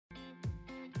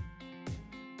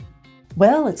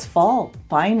Well, it's fall,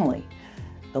 finally.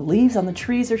 The leaves on the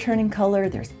trees are turning color,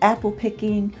 there's apple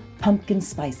picking, pumpkin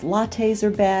spice lattes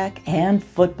are back, and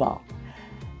football.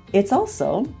 It's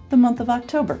also the month of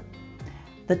October,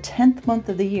 the 10th month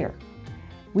of the year.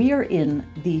 We are in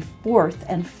the fourth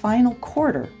and final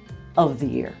quarter of the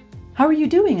year. How are you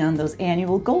doing on those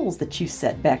annual goals that you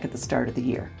set back at the start of the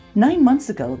year? 9 months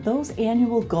ago, those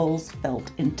annual goals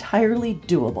felt entirely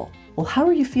doable. Well, how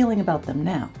are you feeling about them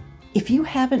now? If you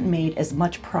haven't made as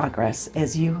much progress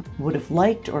as you would have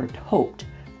liked or hoped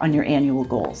on your annual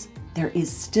goals, there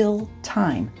is still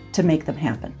time to make them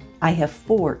happen. I have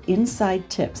 4 inside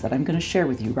tips that I'm going to share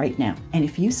with you right now. And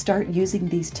if you start using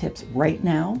these tips right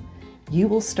now, you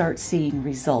will start seeing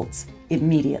results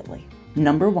immediately.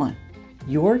 Number 1,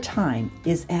 your time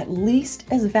is at least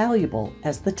as valuable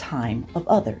as the time of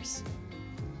others.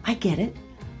 I get it.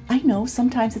 I know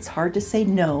sometimes it's hard to say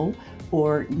no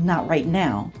or not right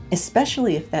now,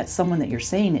 especially if that someone that you're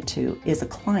saying it to is a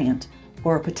client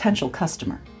or a potential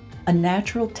customer. A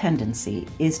natural tendency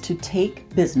is to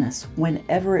take business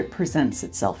whenever it presents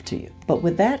itself to you. But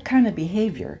with that kind of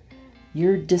behavior,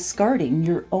 you're discarding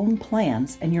your own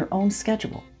plans and your own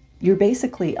schedule. You're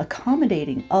basically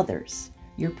accommodating others.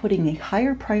 You're putting a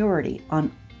higher priority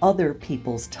on other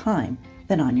people's time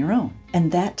than on your own.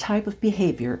 And that type of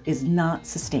behavior is not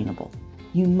sustainable.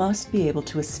 You must be able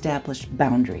to establish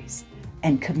boundaries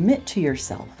and commit to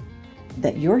yourself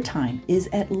that your time is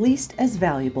at least as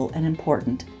valuable and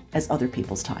important as other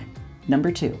people's time.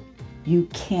 Number 2, you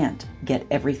can't get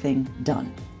everything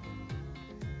done.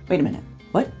 Wait a minute,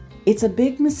 what? It's a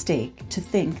big mistake to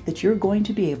think that you're going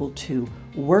to be able to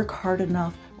work hard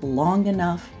enough, long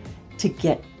enough to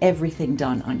get everything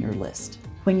done on your list.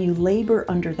 When you labor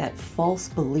under that false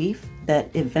belief that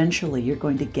eventually you're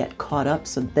going to get caught up,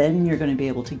 so then you're going to be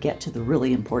able to get to the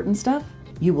really important stuff,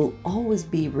 you will always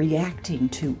be reacting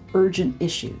to urgent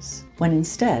issues, when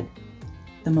instead,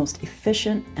 the most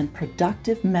efficient and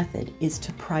productive method is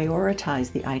to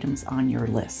prioritize the items on your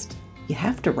list. You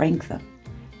have to rank them,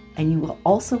 and you will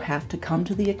also have to come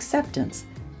to the acceptance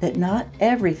that not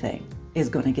everything is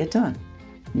going to get done.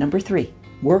 Number 3,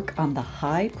 work on the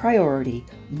high priority,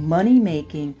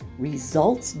 money-making,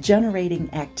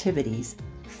 results-generating activities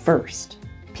first.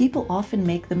 People often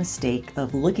make the mistake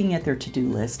of looking at their to-do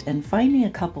list and finding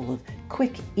a couple of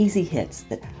quick, easy hits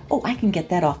that, oh, I can get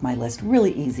that off my list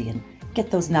really easy and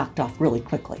get those knocked off really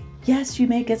quickly. Yes, you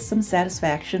may get some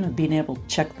satisfaction of being able to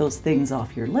check those things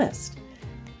off your list,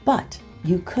 but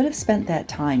you could have spent that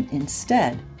time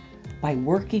instead by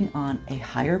working on a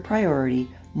higher priority,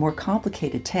 more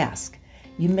complicated task.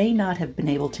 You may not have been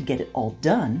able to get it all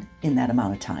done in that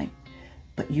amount of time,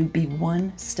 but you'd be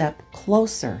one step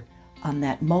closer on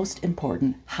that most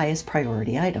important, highest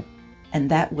priority item. And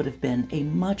that would have been a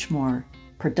much more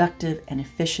productive and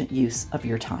efficient use of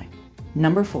your time.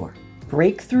 Number 4,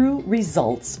 breakthrough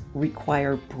results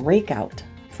require breakout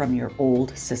from your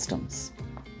old systems.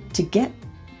 To get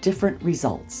different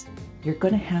results, you're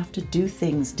going to have to do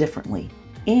things differently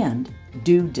and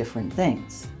do different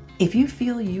things. If you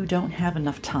feel you don't have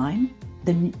enough time,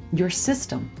 then your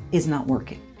system is not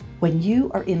working. When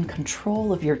you are in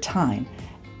control of your time,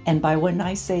 and by when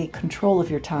I say control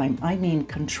of your time, I mean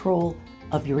control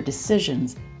of your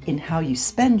decisions in how you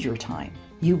spend your time,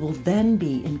 you will then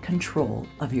be in control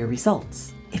of your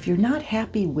results. If you're not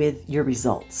happy with your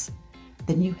results,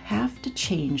 then you have to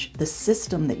change the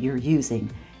system that you're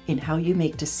using in how you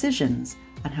make decisions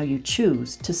on how you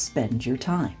choose to spend your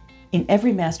time. In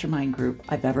every mastermind group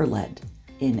I've ever led,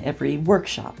 in every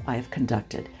workshop I have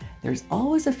conducted, there's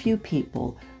always a few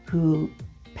people who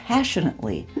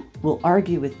passionately will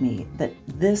argue with me that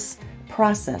this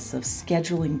process of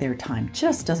scheduling their time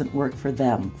just doesn't work for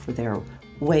them, for their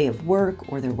way of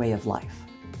work or their way of life.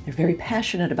 They're very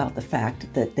passionate about the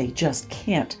fact that they just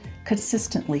can't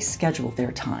consistently schedule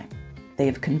their time. They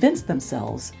have convinced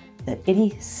themselves that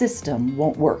any system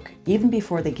won't work, even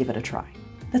before they give it a try.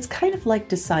 That's kind of like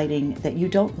deciding that you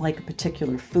don't like a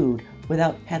particular food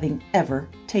without having ever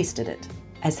tasted it.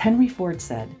 As Henry Ford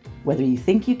said, whether you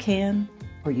think you can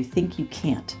or you think you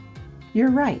can't,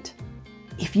 you're right.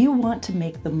 If you want to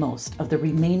make the most of the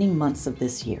remaining months of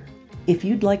this year, if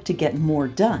you'd like to get more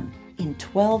done in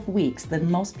 12 weeks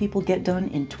than most people get done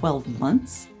in 12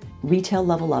 months, Retail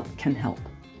Level Up can help.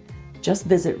 Just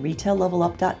visit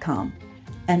retaillevelup.com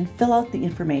and fill out the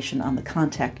information on the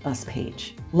Contact Us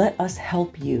page. Let us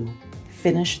help you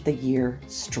finish the year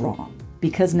strong.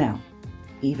 Because now,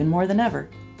 even more than ever,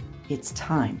 it's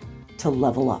time to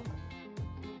level up.